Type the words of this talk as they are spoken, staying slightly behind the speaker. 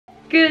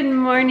Good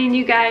morning,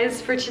 you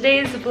guys. For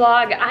today's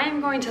vlog, I'm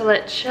going to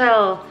let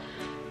Chell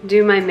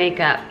do my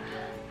makeup.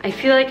 I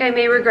feel like I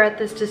may regret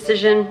this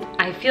decision.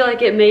 I feel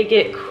like it may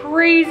get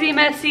crazy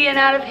messy and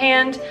out of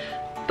hand,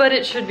 but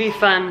it should be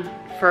fun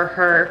for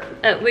her,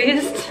 at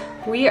least.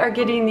 We are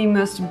getting the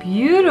most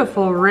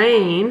beautiful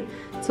rain.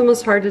 It's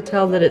almost hard to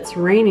tell that it's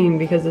raining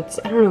because it's,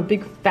 I don't know,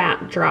 big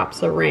fat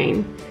drops of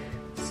rain.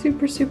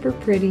 Super, super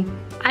pretty.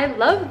 I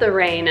love the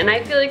rain, and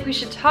I feel like we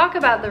should talk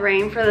about the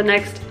rain for the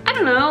next, I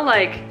don't know,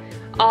 like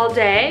all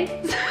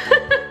day.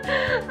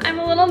 I'm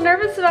a little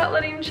nervous about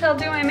letting Chell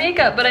do my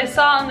makeup, but I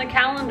saw on the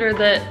calendar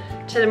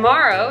that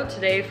tomorrow,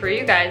 today for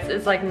you guys,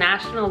 is like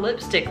National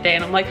Lipstick Day,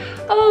 and I'm like,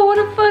 oh, what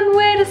a fun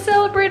way to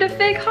celebrate a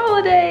fake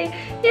holiday.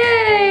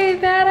 Yay,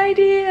 bad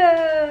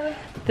idea.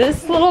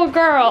 This little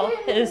girl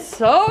is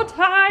so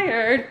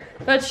tired,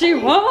 but she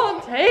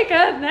won't take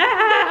a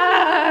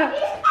nap.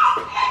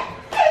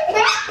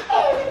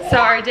 So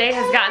our day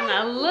has gotten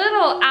a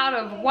little out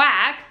of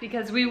whack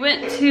because we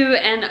went to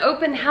an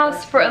open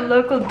house for a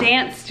local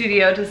dance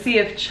studio to see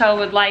if Chell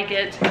would like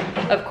it.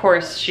 Of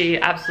course, she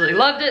absolutely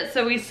loved it,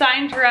 so we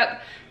signed her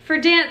up for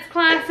dance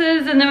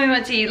classes, and then we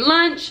went to eat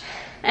lunch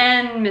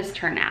and missed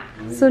her nap.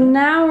 So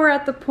now we're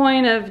at the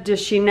point of, does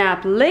she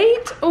nap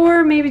late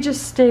or maybe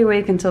just stay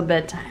awake until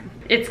bedtime?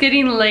 It's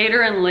getting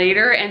later and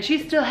later, and she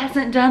still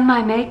hasn't done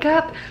my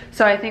makeup,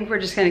 so I think we're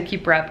just gonna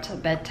keep her up till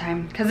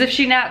bedtime. Because if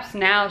she naps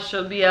now,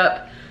 she'll be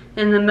up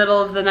in the middle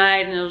of the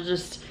night and it'll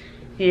just,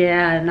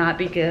 yeah, not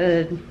be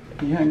good.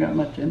 You haven't got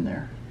much in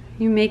there.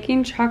 You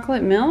making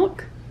chocolate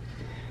milk?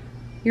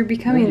 You're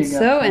becoming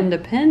so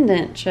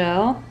independent,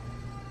 Chell.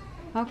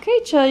 Okay,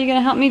 Chell, you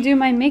gonna help me do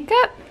my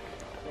makeup?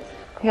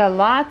 We got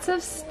lots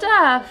of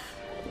stuff.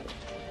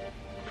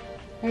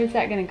 Where's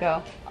that gonna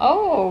go?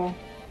 Oh,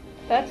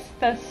 that's,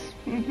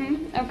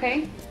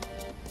 okay.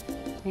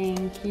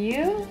 Thank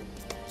you.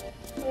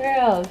 Where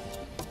else?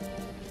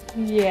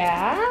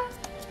 Yeah?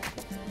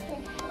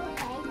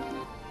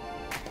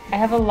 I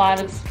have a lot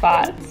of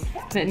spots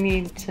that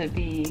need to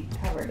be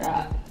covered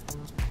up.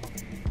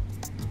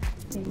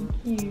 Thank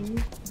you.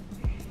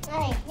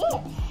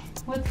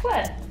 What's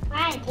what?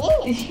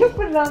 You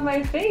put it on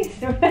my face.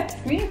 Don't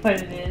ask me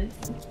what it is.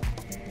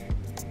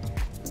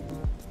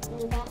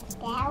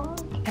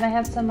 Can I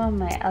have some on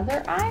my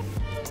other eye?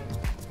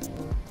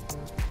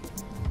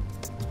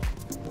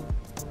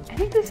 I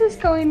think this is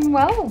going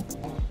well.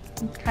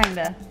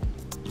 Kinda.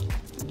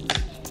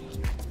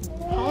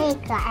 Hey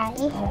guys,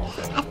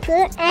 I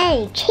put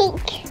a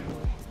cheek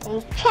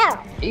and Chell.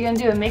 Are you gonna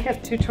do a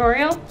makeup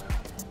tutorial?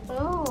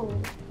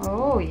 Oh.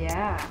 Oh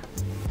yeah.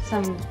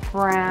 Some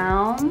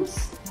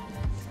browns.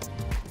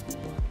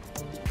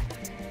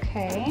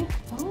 Okay.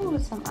 Oh,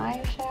 some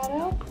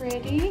eyeshadow.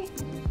 Pretty.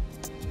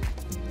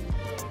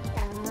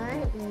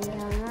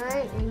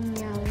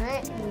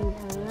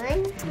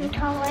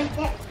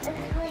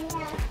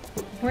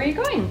 Where are you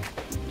going?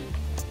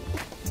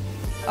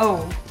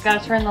 Oh,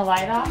 gotta turn the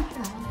light off?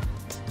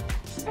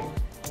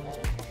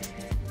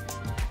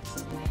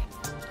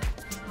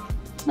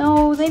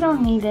 No, they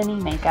don't need any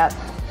makeup.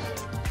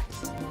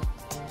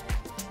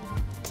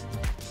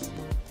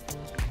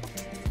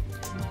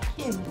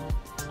 Cute.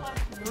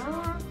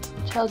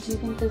 Chell, do you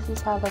think this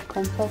is how the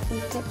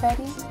princesses get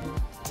ready?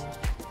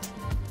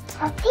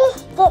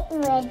 Please get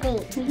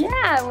ready.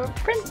 Yeah, we're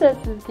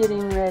princesses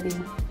getting ready.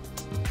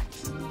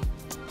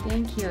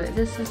 Thank you.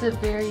 This is a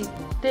very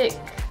thick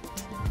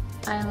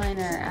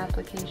eyeliner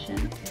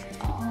application.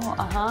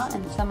 Oh,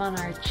 and some on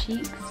our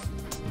cheeks.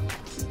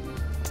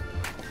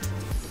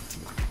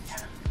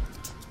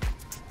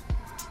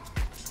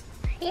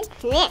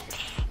 It's lips.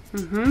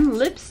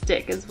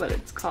 Lipstick is what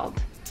it's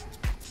called.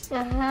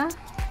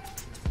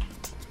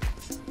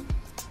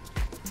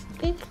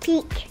 Big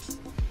peek.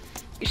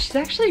 She's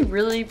actually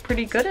really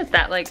pretty good at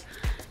that, like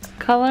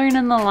coloring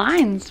in the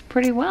lines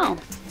pretty well.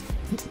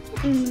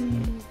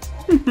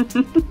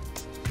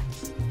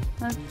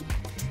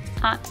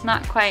 That's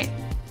not quite.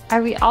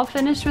 Are we all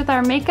finished with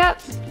our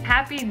makeup?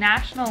 Happy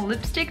National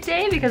Lipstick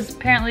Day, because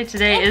apparently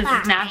today is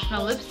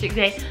National Lipstick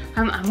Day.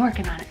 I'm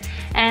working on it.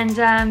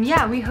 And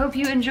yeah, we hope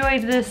you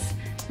enjoyed this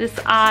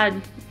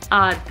odd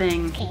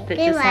thing that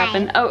just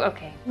happened. Oh,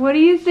 okay. What do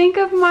you think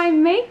of my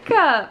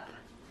makeup?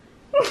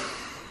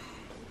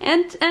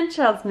 and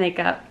Chell's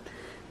makeup.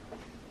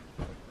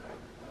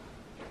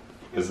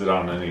 Is it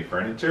on any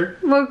furniture?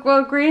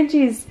 Well,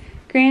 Grangy's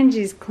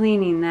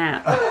cleaning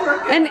that.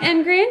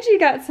 and Grangy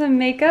got some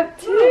makeup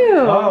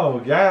too.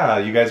 Oh yeah,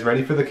 you guys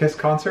ready for the Kiss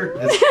concert?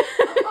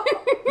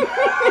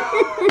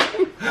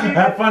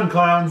 Have fun,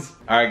 clowns.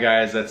 All right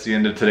guys, that's the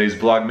end of today's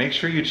vlog. Make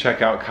sure you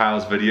check out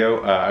Kyle's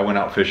video. I went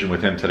out fishing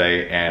with him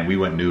today and we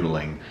went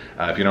noodling.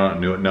 If you don't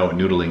know what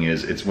noodling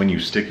is, it's when you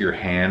stick your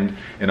hand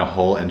in a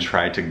hole and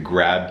try to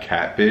grab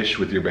catfish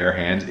with your bare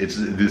hands. It's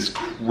this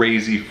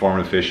crazy form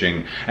of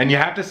fishing, and you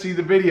have to see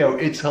the video.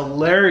 It's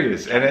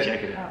hilarious, and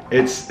check it out.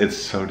 It's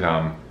so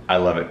dumb. I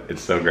love it.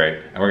 It's so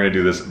great. And we're gonna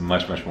do this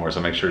much more,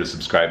 so make sure to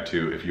subscribe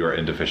too if you are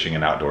into fishing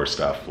and outdoor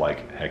stuff.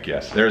 Like, heck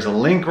yes. There's a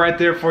link right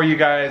there for you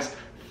guys.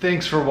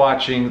 Thanks for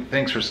watching,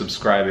 thanks for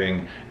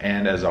subscribing,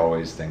 and as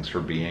always, thanks for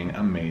being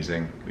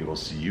amazing. We will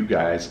see you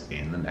guys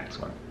in the next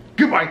one.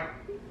 Goodbye!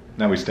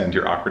 Now we stand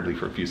here awkwardly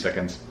for a few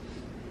seconds.